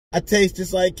I taste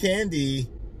just like candy.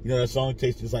 You know that song,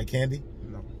 Taste Just Like Candy?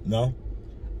 No. No?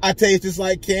 I taste just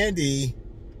like candy.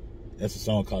 That's a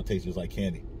song called Taste Just Like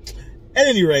Candy. At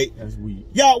any rate, that's weak.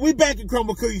 Y'all, we back at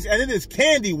Crumble Cookies, and it is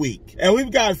Candy Week. And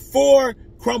we've got 4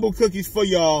 Crumble Cookies for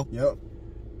y'all. Yep.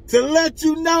 To let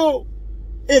you know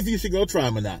if you should go try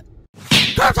them or not.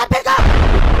 Curbside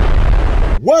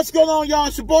Pickup! What's going on, y'all?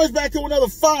 It's your boys back here with another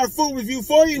fire food review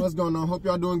for you. What's going on? Hope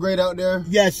y'all doing great out there.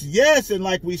 Yes, yes. And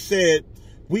like we said,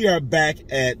 we are back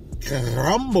at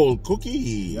Crumble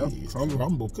Cookies. Yep,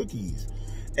 Crumble Cookies.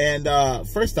 And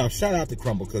first off, shout out to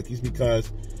Crumble Cookies because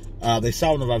they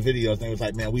saw one of our videos and they was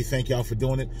like, man, we thank y'all for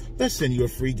doing it. Let's send you a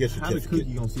free gift certificate. How the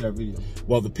cookie gonna see our video?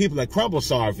 Well, the people at Crumble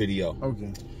saw our video.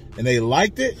 Okay. And they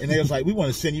liked it, and they was like, we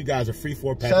want to send you guys a free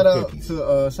 4-pack of cookies.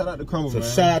 Shout out to Crumble, so man.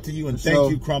 Shout out to you, and thank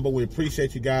you, Crumble. We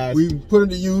appreciate you guys. We put it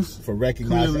to use. For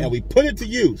recognizing, and we put it to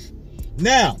use.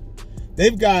 Now,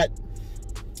 they've got,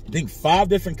 I think, 5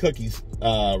 different cookies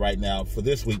right now for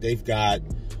this week. They've got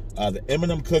the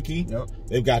M&M cookie. Yep.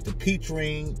 They've got the peach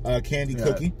ring candy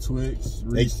cookie. Twix,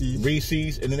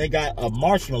 Reese's. And then they got a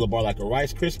marshmallow bar, like a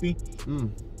Rice Krispie.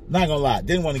 Not gonna lie,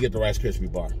 didn't want to get the Rice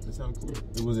Krispie bar. That sounds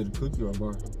cool. Was it a cookie or a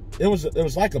bar? It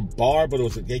was like a bar, but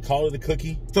they called it a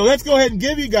cookie. So let's go ahead and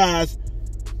give you guys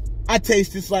I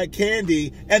Taste Just Like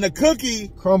Candy and a cookie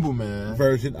Crumble, man,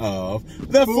 version of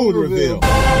the food reveal.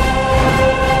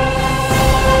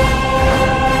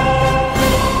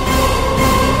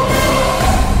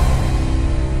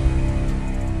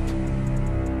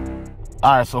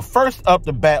 All right, so first up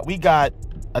the bat, we got,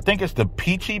 I think it's the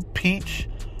Peachy Peach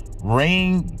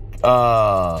Ring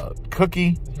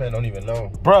cookie. This man don't even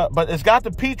know. Bruh, but it's got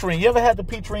the peach ring. You ever had the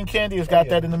peach ring candy? It's got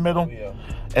that in the middle. Oh, yeah.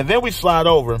 And then we slide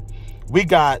over. We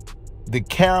got the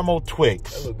caramel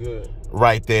Twix. That look good.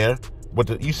 Right there. With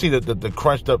the, you see the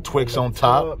crunched up Twix on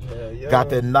top. Yeah. Got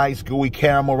that nice gooey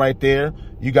caramel right there.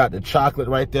 You got the chocolate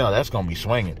right there. Oh, that's going to be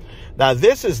swinging. Now,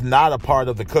 this is not a part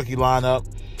of the cookie lineup,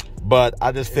 but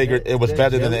I just figured it was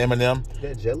better than the M&M. Is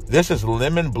that jelly? This is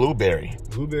lemon blueberry.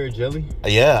 Blueberry jelly?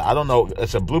 Yeah, I don't know.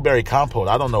 It's a blueberry compote.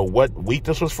 I don't know what week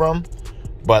this was from,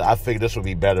 but I figured this would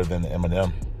be better than the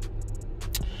M&M.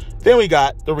 Then we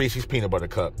got the Reese's Peanut Butter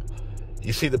Cup.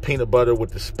 You see the peanut butter with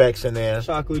the specks in there.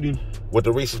 Chocolatey. With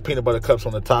the Reese's Peanut Butter Cups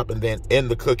on the top, and then in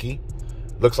the cookie.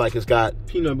 Looks like it's got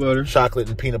peanut butter, chocolate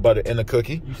and peanut butter in the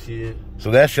cookie. You see it.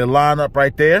 So that's your lineup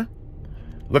right there.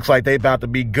 Looks like they about to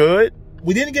be good.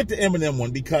 We didn't get the M&M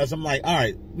one because I'm like, all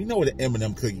right, we know what an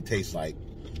M&M cookie tastes like.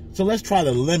 So let's try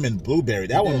the lemon blueberry.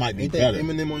 That one might be better. Ain't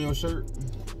that M&M on your shirt?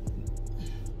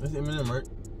 That's M&M, right?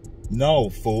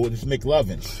 No, fool. It's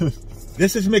McLovin.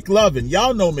 This is McLovin.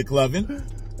 Y'all know McLovin.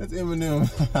 That's M&M.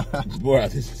 Boy,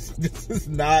 this is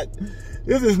not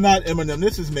M&M.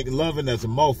 This is McLovin as a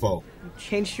mofo. You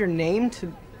changed your name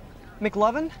to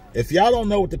McLovin? If y'all don't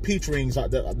know what the peach rings are,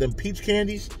 them peach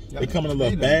candies, they come in a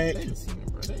little bag.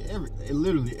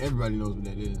 Literally everybody knows what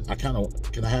that is.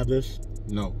 Can I have this?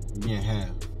 No, you can't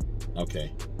have.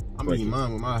 Okay. I'm gonna eat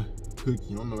mine with my cookie.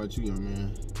 I don't know about you, young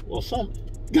man. Well,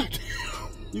 goddamn.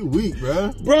 You weak,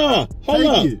 bruh. Bruh, hold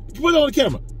up. Put it on the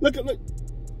camera. Look.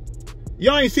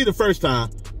 Y'all ain't see the first time.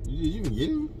 You can get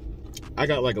it? I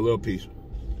got like a little piece.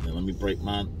 Now let me break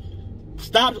mine.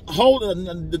 Stop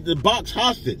holding the box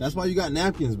hostage. That's why you got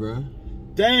napkins, bruh.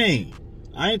 Dang.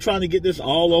 I ain't trying to get this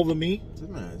all over me. This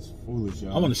man is foolish,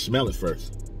 y'all. I want to smell it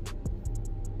first.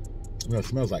 It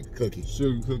smells like a cookie.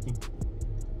 Sugar cookie.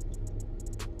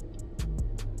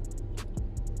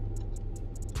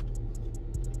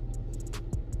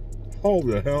 Hold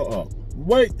the hell up.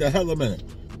 Wait the hell a minute.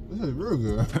 This is real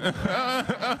good.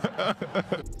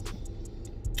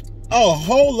 Oh,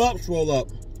 hold up, swole up.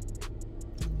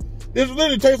 This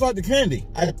literally tastes like the candy.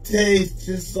 I taste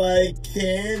just like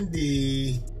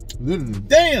candy. Literally.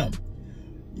 Damn.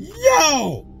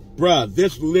 Yo. Bruh,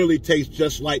 this literally tastes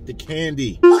just like the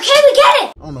candy. Okay, we get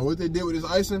it. I don't know what they did with this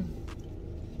icing,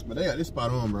 but they got this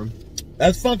spot on, bro.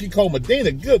 That's Funky Cold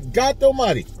Medina. Good God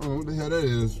almighty. I don't know what the hell that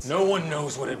is. No one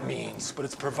knows what it means, but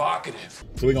it's provocative.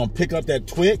 So we're going to pick up that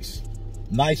Twix.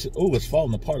 Nice. Ooh, it's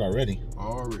falling apart already.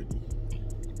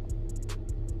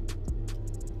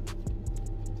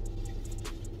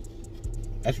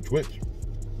 That's a Twix.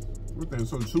 Everything's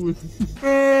so chewy.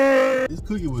 This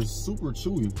cookie was super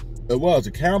chewy. It was.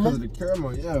 The caramel? The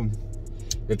caramel, yeah.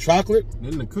 The chocolate?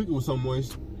 Then the cookie was so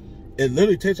moist. It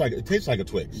literally tastes like a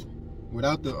Twix.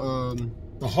 Without the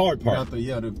hard part.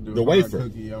 Without the wafer.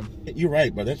 Cookie, yeah. You're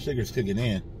right, but that sugar's kicking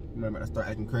in. You might start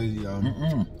acting crazy, y'all.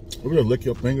 We're gonna lick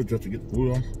your finger just to get the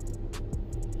food on.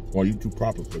 Or you too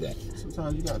proper for that?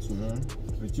 Sometimes you got to, man.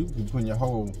 But you can put your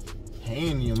whole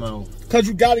hand in your mouth. Cause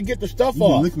you gotta get the stuff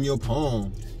off. You licking your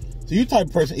palm. So you type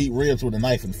of person eat ribs with a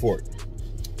knife and fork.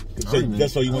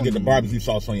 Just so you won't get the barbecue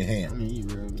sauce on your hand. I mean, eat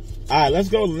ribs. All right, let's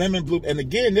go lemon blue. And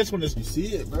again, this one is... You see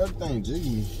it, bro? Everything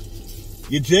jiggling.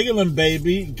 You're jiggling,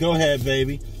 baby. Go ahead,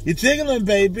 baby. You're jiggling,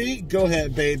 baby. Go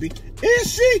ahead, baby.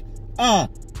 Is she?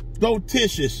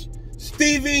 Delicious.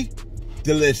 Stevie,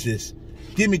 delicious.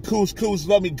 Give me couscous,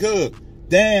 love me good.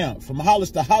 Damn, from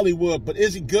Hollis to Hollywood, but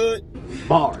is it good?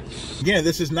 Bars. Again,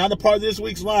 this is not a part of this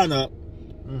week's lineup.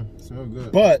 Smell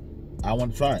good. But I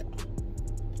want to try it.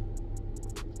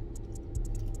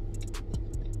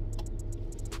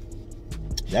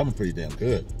 That one's pretty damn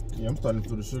good. Yeah, I'm starting to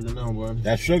feel the sugar now, boy.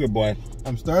 That sugar, boy.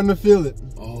 I'm starting to feel it.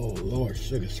 Oh, Lord,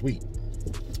 sugar sweet.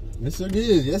 Yes, it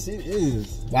is. Yes, it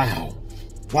is. Wow.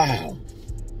 Wow.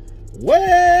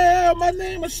 Well, my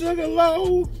name is Sugar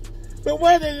Low. But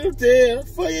what did you do?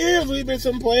 For years we've been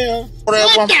some players.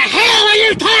 What the hell are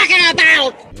you talking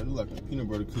about? Yeah, it look like a peanut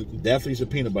butter cookie. Definitely it's a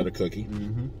peanut butter cookie.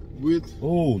 With...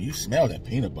 Oh, you smell that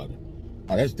peanut butter.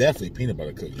 Oh, that's definitely peanut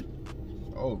butter cookie.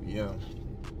 Oh, yeah.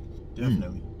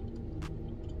 Definitely.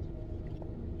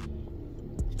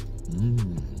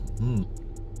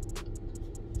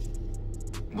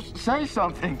 Say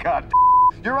something, God.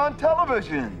 You're on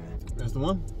television. That's the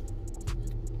one.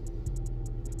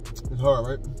 It's hard,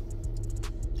 right?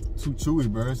 Too chewy,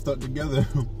 bro. It's stuck together.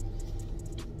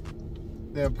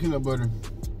 That peanut butter.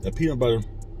 That peanut butter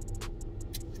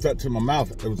stuck to my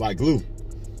mouth. It was like glue.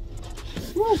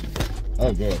 Woo.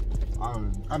 Oh, good.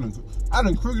 I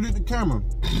done crooked the camera.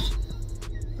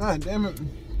 God damn it.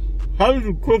 How did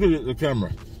you crooked it the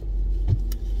camera?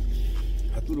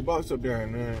 I threw the box up there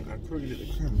and then I crooked the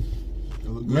camera. It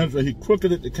looked good. Man said he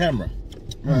crooked it the camera.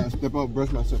 All right, step out,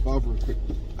 brush myself off real quick.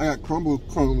 I got crumble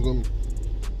crumbs on me.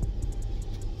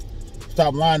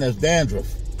 Stop lying, that's dandruff.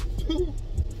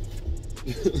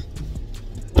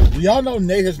 Do y'all know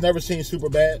Nate has never seen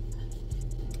Superbad?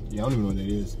 Yeah, I don't even know what that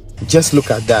is. Just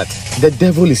look at that. The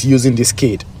devil is using this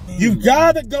kid. You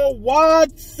gotta go watch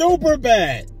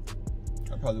Superbad.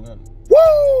 I probably won't.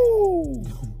 Woo!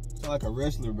 Sound like a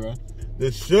wrestler, bro.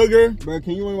 The sugar. Bro,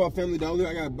 can you run about Family Dollar?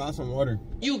 I gotta buy some water.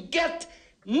 You get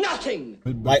nothing.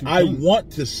 Like, I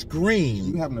want to scream.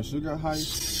 You having a sugar high?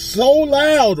 So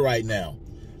loud right now.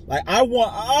 Like, I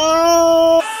want,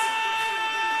 oh!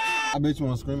 I bet you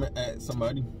want to scream at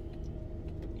somebody.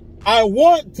 I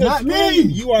want to Not scream.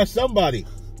 me. You are somebody.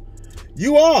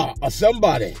 You are a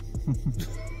somebody.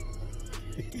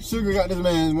 Sugar got this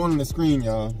man wanting to scream,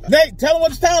 y'all. Nate, tell him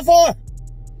what it's time for.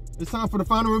 It's time for the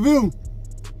final review.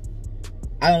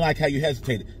 I don't like how you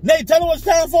hesitated. Nate, tell him what it's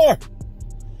time for.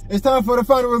 It's time for the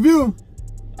final review.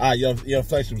 Your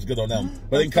inflation was good on them,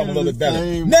 but it can come a little bit better.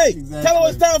 Same Nate, exact tell him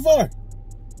what it's time for.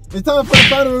 It's time for the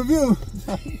final review.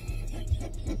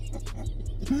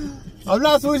 I'm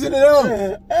not switching it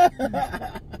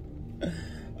up.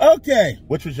 Okay.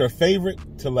 Which was your favorite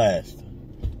to last?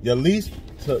 Your least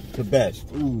to best?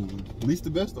 Ooh, least to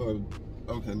best or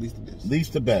okay, least to best.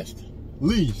 Least to best.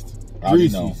 Least. I already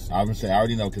Reese's. know. I would say I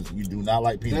already know because you do not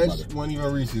like peanut That's butter. one of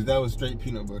your Reese's. That was straight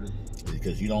peanut butter.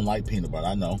 Because you don't like peanut butter.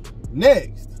 I know.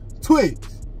 Next, Twix.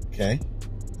 Okay.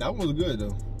 That one was good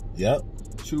though. Yep.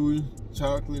 Chewy,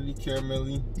 chocolatey,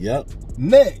 caramelly. Yep.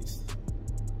 Next.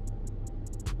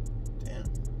 Damn.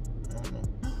 I don't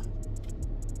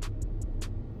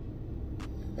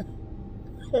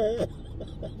know.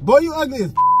 Boy, you ugly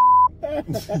as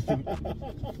I'm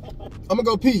gonna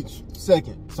go peach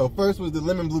second. So first was the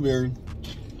lemon blueberry,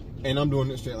 and I'm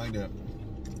doing it straight like that.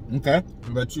 Okay. What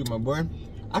about you, my boy?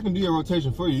 I can do your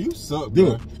rotation for you. You suck, Do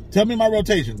bro. it. Tell me my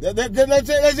rotation. Let's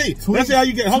see. Let's see how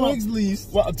you get. Hold Twix on. least.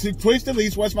 Well, Twix the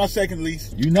least. What's my second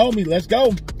least? You know me. Let's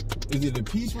go. Is it the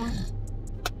peach one?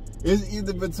 Is it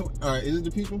either between? All right, is it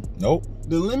the peach one? Nope.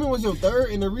 The lemon was your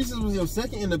third, and the Reese's was your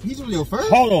second, and the peach was your first.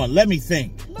 Hold on. Let me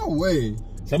think. No way.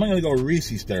 So I'm gonna go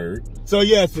Reese's third. So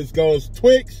yes, it goes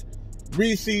Twix,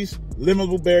 Reese's, lemon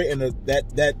blueberry, and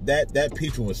that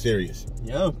peach one was serious.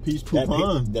 Yeah, peach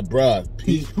poupon.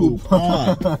 Peach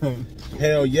poupon.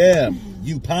 Hell yeah,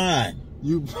 you pine.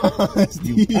 You pine,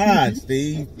 Steve. You pine,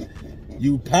 Steve.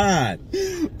 You pine.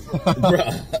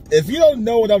 Bruh, if you don't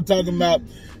know what I'm talking about,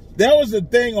 that was the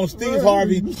thing on Steve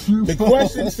Harvey. The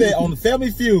question said on the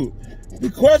Family Feud. The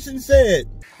question said,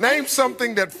 name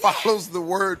something that follows the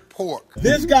word pork.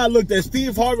 This guy looked at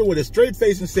Steve Harvey with a straight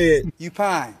face and said, You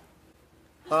pine.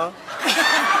 Huh?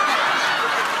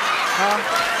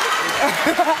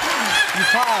 You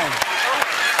pine.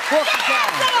 Pork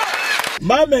pine.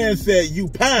 my man said, you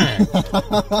pine.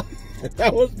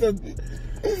 That was the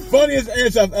funniest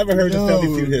answer I've ever heard in Family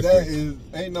Feud history.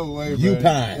 Ain't no way, bro. You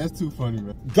pine. That's too funny,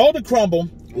 bro. Go to Crumble,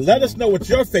 Let us know what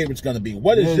your favorite's going to be.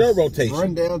 What is your rotation?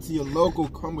 Run down to your local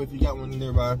crumble if you got one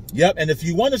nearby. Yep, and if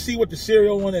you want to see what the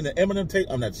cereal one and the M&M taste,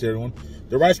 I'm not cereal one,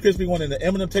 the Rice Krispie one and the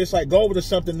M&M taste like, go over to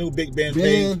Something New, Big Ben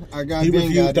page. He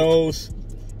reviewed those,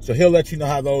 so he'll let you know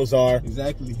how those are.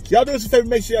 Exactly. Y'all do us a favor,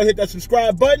 make sure y'all hit that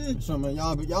subscribe button. So, man,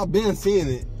 y'all been seeing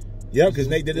it. Yeah, because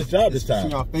Nate did his job this time.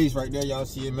 See y'all face right there, y'all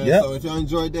see it, man. Yep. So if y'all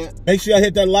enjoyed that, make sure y'all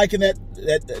hit that like and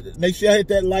that make sure y'all hit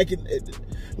that like and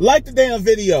like the damn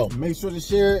video. Make sure to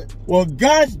share it. Well,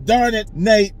 gosh darn it,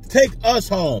 Nate, take us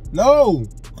home. No.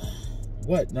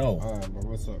 What? No. All right, bro.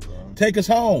 What's up, bro? Take us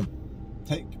home.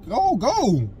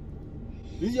 Go.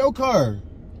 This is your car.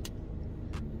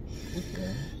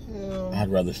 I'd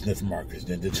rather sniff markers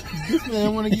than this. This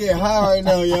man want to get high right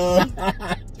now, y'all.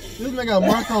 This man got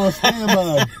Mark on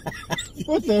standby.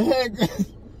 What the heck?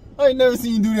 I ain't never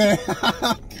seen you do that.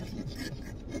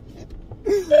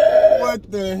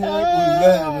 What the heck was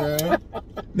that,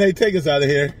 man? Nate, take us out of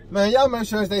here. Man, y'all make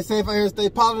sure to stay safe out here, stay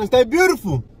positive, stay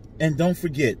beautiful. And don't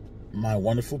forget, my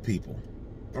wonderful people,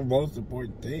 the most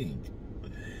important thing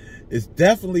is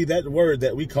definitely that word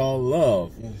that we call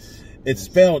love. Yes. It's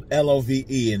spelled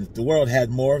L-O-V-E, and if the world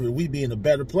had more of it, we'd be in a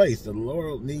better place. The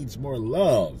world needs more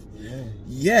love. Yeah.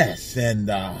 Yes, and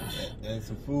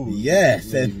some food.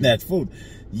 Yes, and that food.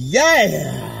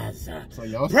 Yes.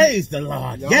 So praise the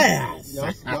Lord. Yes.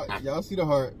 Y'all see the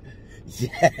heart.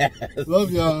 Yes. Love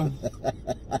y'all.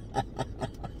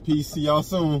 Peace. See y'all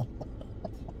soon.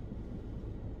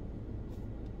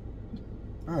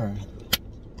 All right.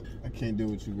 I can't deal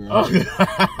with you, bro.